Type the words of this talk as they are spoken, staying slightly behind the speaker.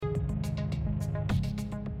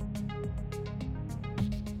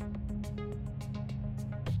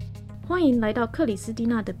欢迎来到克里斯蒂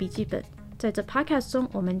娜的笔记本。在这 Podcast 中，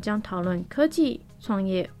我们将讨论科技、创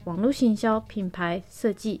业、网络行销、品牌、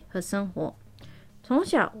设计和生活。从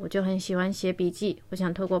小我就很喜欢写笔记，我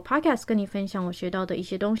想透过 Podcast 跟你分享我学到的一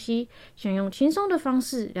些东西，想用轻松的方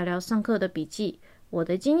式聊聊上课的笔记，我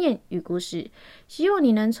的经验与故事，希望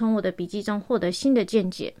你能从我的笔记中获得新的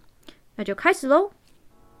见解。那就开始咯。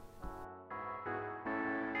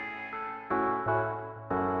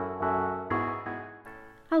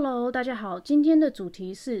Hello， 大家好，今天的主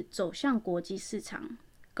题是走向国际市场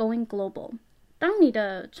Going Global。 当你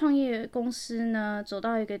的创业公司呢走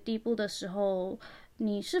到一个地步的时候，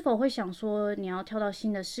你是否会想说你要跳到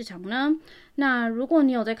新的市场呢？那如果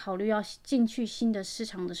你有在考虑要进去新的市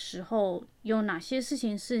场的时候，有哪些事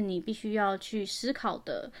情是你必须要去思考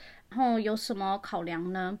的？然后有什么考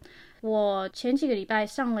量呢？我前几个礼拜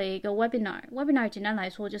上了一个 webinar 简单来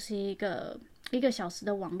说就是一个小时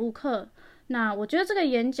的网络课。那我觉得这个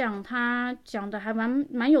演讲它讲的还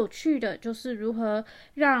蛮有趣的，就是如何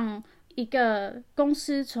让一个公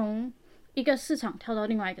司从一个市场跳到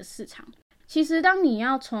另外一个市场。其实当你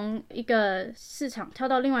要从一个市场跳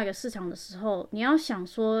到另外一个市场的时候，你要想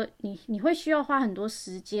说你会需要花很多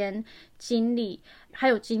时间、精力还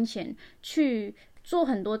有金钱去做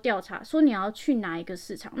很多调查，说你要去哪一个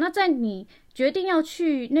市场。那在你决定要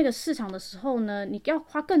去那个市场的时候呢，你要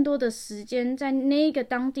花更多的时间在那个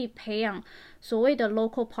当地培养所谓的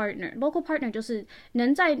local partner 就是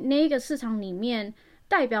能在那个市场里面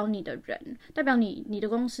代表你的人，代表你的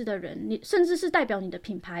公司的人，你甚至是代表你的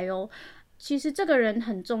品牌哦。其实这个人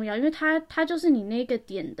很重要，因为他就是你那个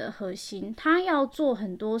点的核心，他要做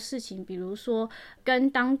很多事情，比如说跟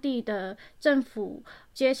当地的政府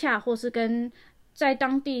接洽，或是跟在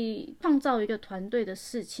当地创造一个团队的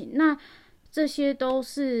事情。那这些都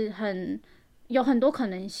是有很多可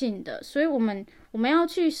能性的，所以我们要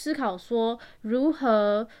去思考说如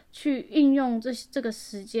何去运用这个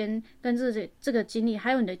时间跟这个精力，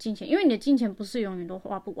还有你的金钱，因为你的金钱不是永远都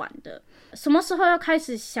花不完的。什么时候要开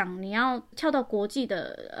始想你要跳到国际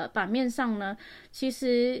的版面上呢？其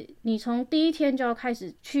实你从第一天就要开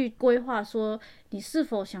始去规划说你是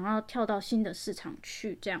否想要跳到新的市场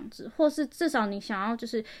去这样子，或是至少你想要就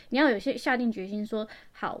是你要有些下定决心说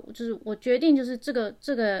好，就是我决定就是这个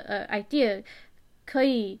idea 可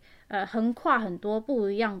以横跨很多不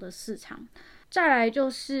一样的市场。再来就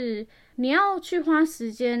是你要去花时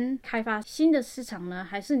间开发新的市场呢，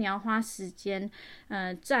还是你要花时间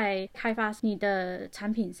在开发你的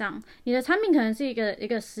产品上？你的产品可能是一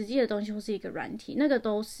个实际的东西，或是一个软体，那个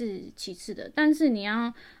都是其次的，但是你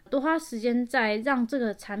要多花时间在让这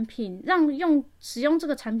个产品，让使用这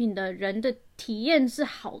个产品的人的体验是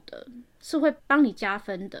好的，是会帮你加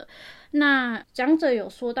分的。那讲者有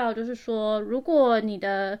说到，就是说如果你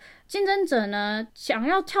的竞争者呢想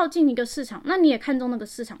要跳进一个市场，那你也看中那个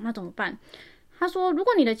市场，那怎么办？他说如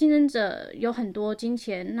果你的竞争者有很多金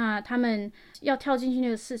钱，那他们要跳进去那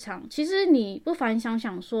个市场，其实你不妨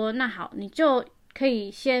想说，那好，你就可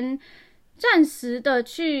以先暂时的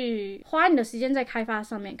去花你的时间在开发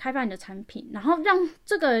上面，开发你的产品，然后让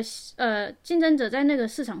这个竞争者在那个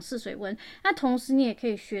市场试水温。那同时你也可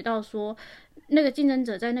以学到说那个竞争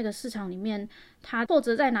者在那个市场里面他挫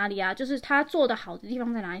折在哪里啊，就是他做的好的地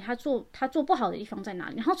方在哪里，他做不好的地方在哪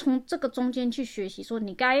里，然后从这个中间去学习说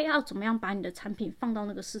你该要怎么样把你的产品放到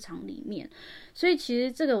那个市场里面。所以其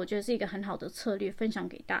实这个我觉得是一个很好的策略，分享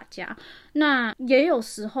给大家。那也有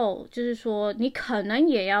时候就是说你可能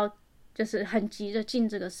也要就是很急着进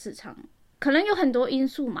这个市场，可能有很多因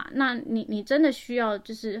素嘛，那你真的需要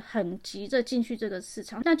就是很急着进去这个市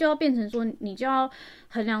场，那就要变成说你就要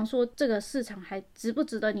衡量说这个市场还值不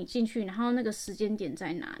值得你进去，然后那个时间点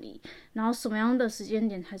在哪里，然后什么样的时间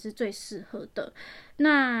点才是最适合的。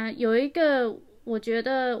那有一个我觉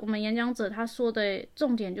得我们演讲者他说的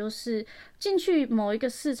重点就是进去某一个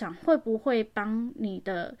市场会不会帮你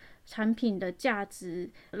的产品的价值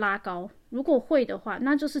拉高，如果会的话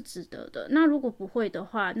那就是值得的，那如果不会的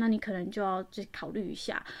话，那你可能就要考虑一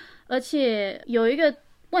下。而且有一个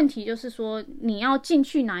问题就是说你要进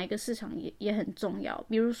去哪一个市场也很重要，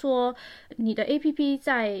比如说你的 APP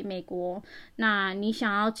在美国，那你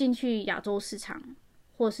想要进去亚洲市场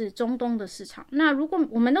或是中东的市场，那如果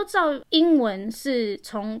我们都知道英文是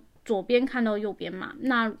从左边看到右边嘛，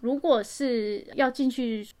那如果是要进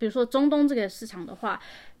去比如说中东这个市场的话，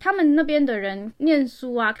他们那边的人念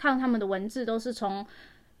书啊，看他们的文字都是从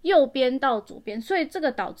右边到左边，所以这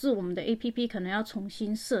个导致我们的 APP 可能要重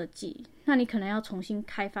新设计，那你可能要重新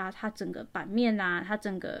开发它整个版面啊，它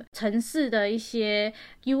整个程式的一些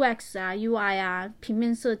UX 啊 UI 啊平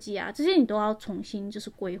面设计啊，这些你都要重新就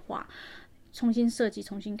是规划，重新设计，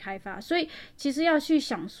重新开发。所以其实要去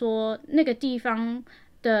想说那个地方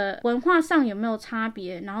的文化上有没有差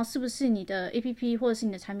别，然后是不是你的 APP 或者是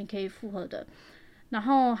你的产品可以符合的，然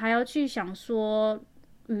后还要去想说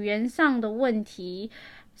语言上的问题，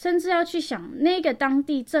甚至要去想那个当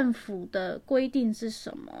地政府的规定是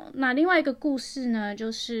什么。那另外一个故事呢，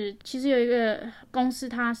就是其实有一个公司，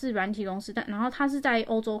它是软体公司，然后它是在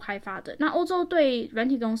欧洲开发的。那欧洲对软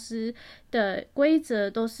体公司的规则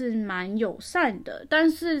都是蛮友善的，但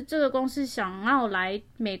是这个公司想要来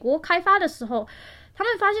美国开发的时候，他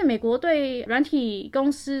们发现美国对软体公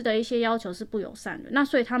司的一些要求是不友善的，那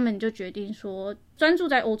所以他们就决定说专注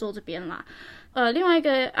在欧洲这边啦。另外一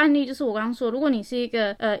个案例就是我刚刚说，如果你是一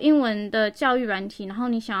个英文的教育软体，然后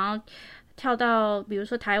你想要跳到比如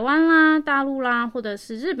说台湾啦、大陆啦，或者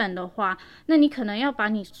是日本的话，那你可能要把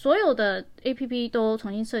你所有的 APP 都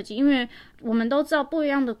重新设计，因为我们都知道不一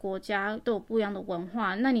样的国家都有不一样的文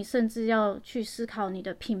化，那你甚至要去思考你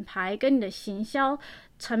的品牌跟你的行销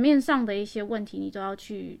层面上的一些问题，你都要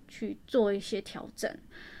去做一些调整。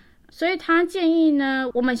所以他建议呢，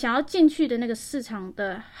我们想要进去的那个市场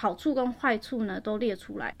的好处跟坏处呢都列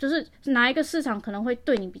出来，就是哪一个市场可能会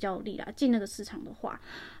对你比较有利啦，进那个市场的话，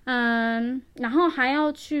然后还要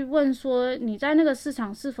去问说你在那个市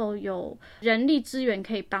场是否有人力资源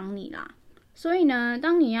可以帮你啦。所以呢，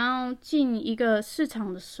当你要进一个市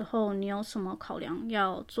场的时候，你有什么考量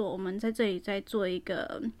要做？我们在这里再做一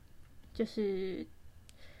个，就是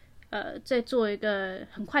再做一个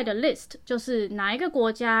很快的 list， 就是哪一个国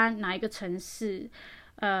家哪一个城市，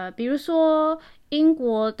比如说英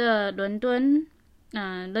国的伦敦，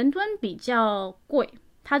伦敦比较贵，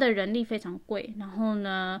它的人力非常贵，然后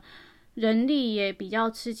呢人力也比较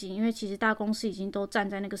吃紧，因为其实大公司已经都站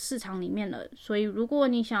在那个市场里面了，所以如果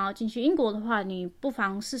你想要进去英国的话，你不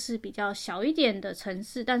妨试试比较小一点的城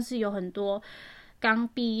市，但是有很多刚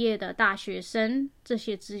毕业的大学生这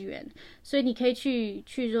些资源，所以你可以去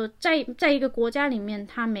说在一个国家里面，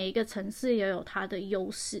它每一个城市也有它的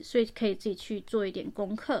优势，所以可以自己去做一点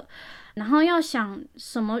功课，然后要想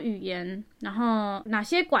什么语言，然后哪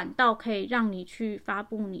些管道可以让你去发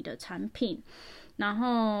布你的产品，然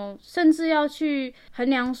后甚至要去衡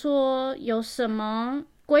量说有什么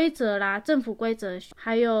规则啦，政府规则，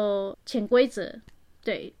还有潜规则。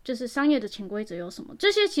对，就是商业的潜规则有什么，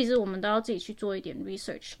这些其实我们都要自己去做一点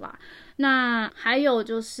research 啦。那还有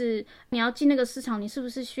就是你要进那个市场，你是不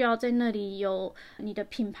是需要在那里有你的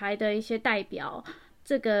品牌的一些代表，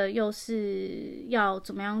这个又是要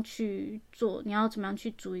怎么样去做，你要怎么样去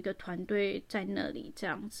组一个团队在那里这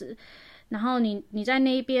样子，然后你在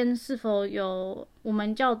那边是否有我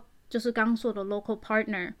们叫就是刚说的 local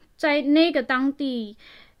partner， 在那个当地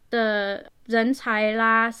的人才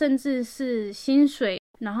啦，甚至是薪水，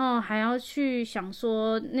然后还要去想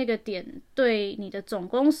说那个点对你的总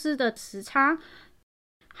公司的时差，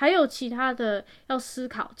还有其他的要思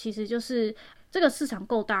考，其实就是这个市场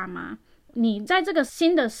够大吗？你在这个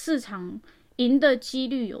新的市场赢的几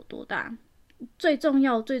率有多大？最重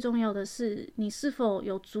要的是你是否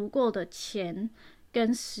有足够的钱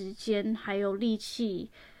跟时间还有力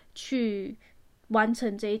气去完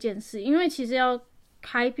成这一件事，因为其实要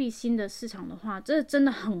开辟新的市场的话，这真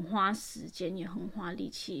的很花时间也很花力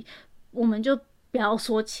气，我们就不要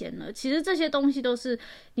说钱了，其实这些东西都是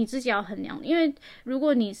你自己要衡量的，因为如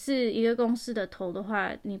果你是一个公司的头的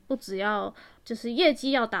话，你不只要就是业绩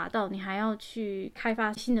要达到，你还要去开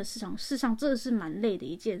发新的市场，事实上这是蛮累的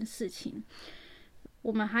一件事情。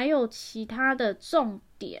我们还有其他的重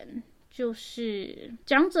点，就是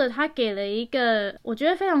讲者他给了一个我觉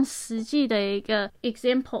得非常实际的一个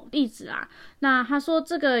example 例子啊。那他说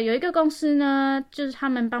这个有一个公司呢，就是他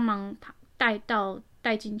们帮忙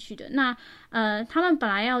带进去的。那他们本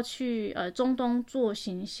来要去中东做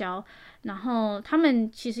行销，然后他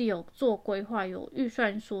们其实有做规划，有预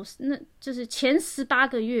算说，那就是前18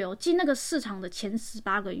个月哦，进那个市场的前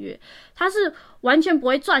18个月，它是完全不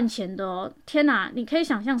会赚钱的哦。天哪，你可以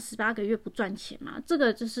想象18个月不赚钱吗？这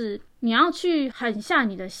个就是你要去狠下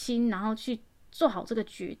你的心，然后去做好这个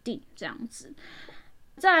决定，这样子。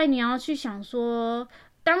再来，你要去想说，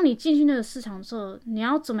当你进去那个市场的时候，你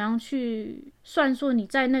要怎么样去算说你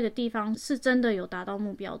在那个地方是真的有达到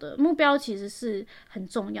目标的？目标其实是很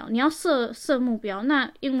重要，你要设目标。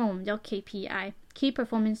那英文我们叫 KPI Key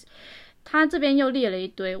Performance， 他这边又列了一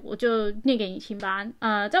堆，我就念给你听吧。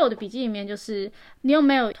在我的笔记里面，就是你有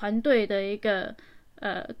没有团队的一个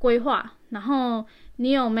规划，然后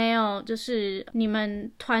你有没有就是你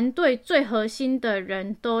们团队最核心的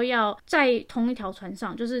人都要在同一条船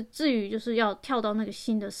上，就是至于就是要跳到那个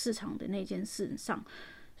新的市场的那件事上，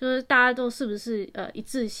就是大家都是不是一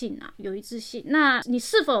致性啊，有一致性。那你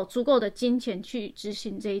是否有足够的金钱去执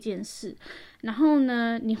行这一件事？然后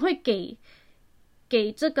呢，你会给给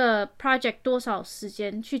这个 project 多少时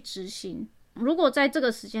间去执行。如果在这个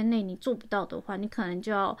时间内你做不到的话，你可能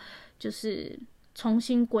就要就是重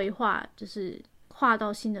新规划，就是跨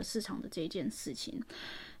到新的市场的这一件事情。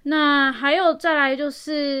那还有再来就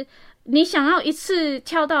是你想要一次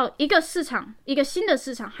跳到一个市场，一个新的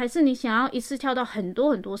市场，还是你想要一次跳到很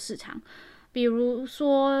多很多市场？比如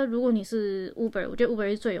说如果你是 Uber， 我觉得 Uber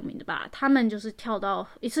是最有名的吧，他们就是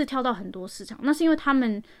一次跳到很多市场，那是因为他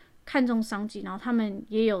们看重商机，然后他们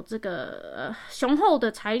也有这个雄厚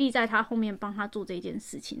的财力在他后面帮他做这件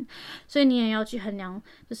事情，所以你也要去衡量，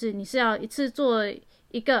就是你是要一次做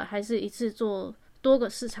一个，还是一次做多个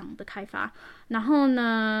市场的开发，然后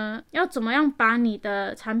呢，要怎么样把你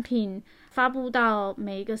的产品发布到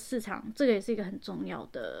每一个市场，这个也是一个很重要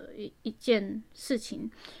的一件事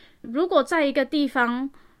情。如果在一个地方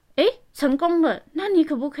成功了，那你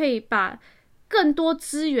可不可以把更多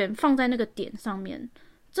资源放在那个点上面？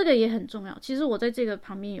这个也很重要。其实我在这个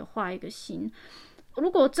旁边有画一个心，如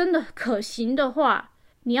果真的可行的话，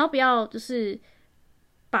你要不要就是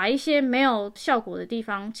把一些没有效果的地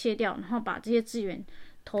方切掉，然后把这些资源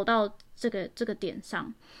投到这个点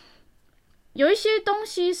上。有一些东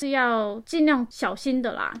西是要尽量小心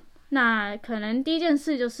的啦，那可能第一件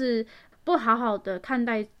事就是不好好的看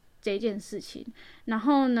待这件事情，然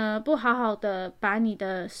后呢，不好好的把你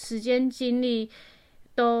的时间精力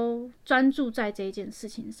都专注在这一件事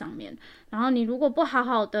情上面，然后你如果不好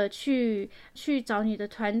好的去找你的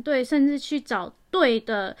团队，甚至去找对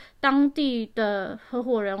的当地的合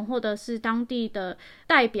伙人或者是当地的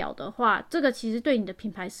代表的话，这个其实对你的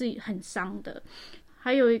品牌是很伤的。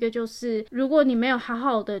还有一个就是，如果你没有好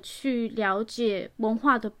好的去了解文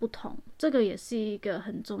化的不同，这个也是一个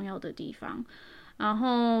很重要的地方。然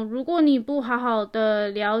后，如果你不好好的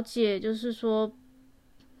了解，就是说，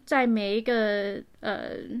在每一个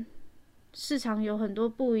市场有很多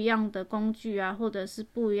不一样的工具啊，或者是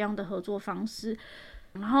不一样的合作方式。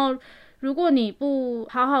然后，如果你不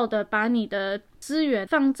好好的把你的资源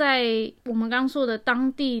放在我们刚刚说的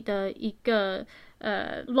当地的一个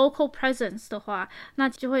local presence 的话，那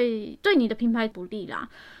就会对你的品牌不利啦。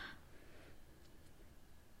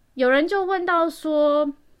有人就问到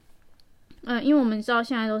说，因为我们知道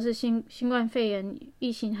现在都是新冠肺炎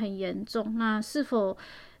疫情很严重，那是否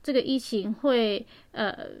这个疫情会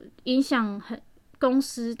影响公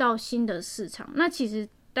司到新的市场？那其实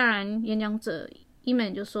当然演讲者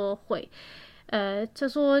Eman就说会，他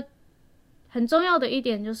说很重要的一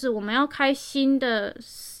点就是我们要开新的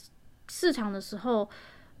市场的时候，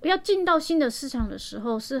要进到新的市场的时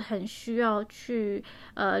候是很需要去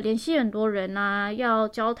联系很多人啊，要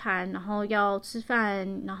交谈，然后要吃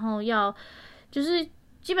饭，然后要就是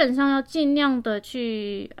基本上要尽量的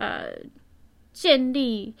去建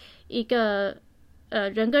立一个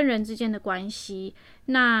人跟人之间的关系。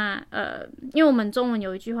那因为我们中文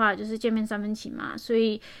有一句话就是见面三分情嘛，所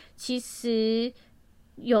以其实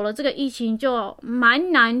有了这个疫情就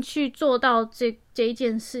蛮难去做到这一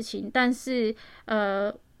件事情。但是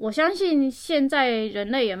我相信现在人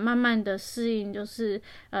类也慢慢的适应，就是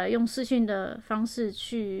用视讯的方式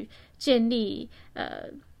去建立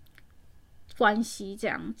关系这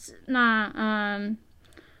样子。那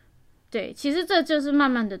对，其实这就是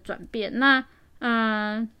慢慢的转变。那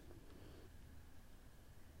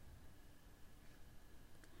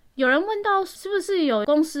有人问到是不是有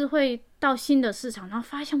公司会到新的市场，然后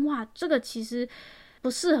发现哇，这个其实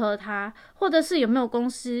不适合他，或者是有没有公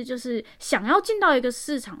司就是想要进到一个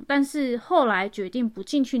市场，但是后来决定不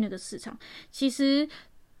进去那个市场，其实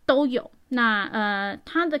都有。那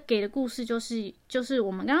他给的故事就是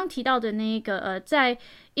我们刚刚提到的那个在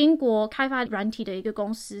英国开发软体的一个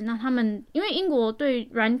公司。那他们因为英国对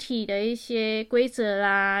软体的一些规则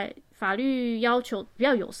啦、法律要求比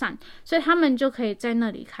较友善，所以他们就可以在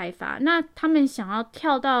那里开发。那他们想要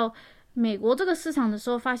跳到美国这个市场的时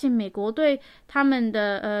候，发现美国对他们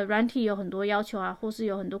的软体有很多要求啊，或是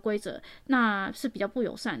有很多规则，那是比较不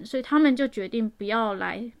友善的，所以他们就决定不要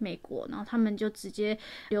来美国，然后他们就直接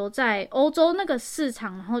留在欧洲那个市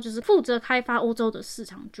场，然后就是负责开发欧洲的市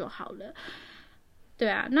场就好了。对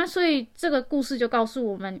啊，那所以这个故事就告诉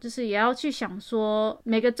我们，就是也要去想说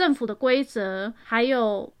每个政府的规则，还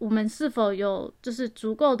有我们是否有就是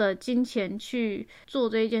足够的金钱去做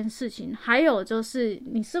这一件事情，还有就是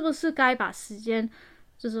你是不是该把时间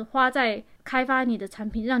就是花在开发你的产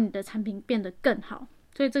品，让你的产品变得更好。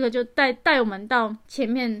所以这个就带我们到前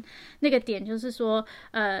面那个点，就是说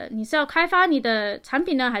你是要开发你的产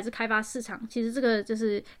品呢，还是开发市场？其实这个就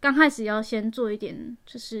是刚开始要先做一点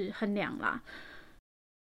就是衡量啦。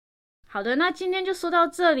好的，那今天就说到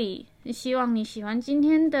这里，希望你喜欢今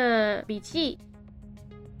天的笔记。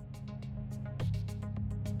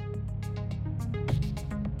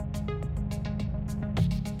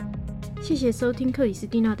谢谢收听克里斯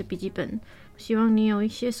蒂娜的笔记本，希望你有一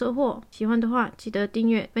些收获。喜欢的话，记得订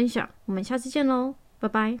阅、分享。我们下次见喽，拜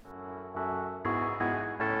拜。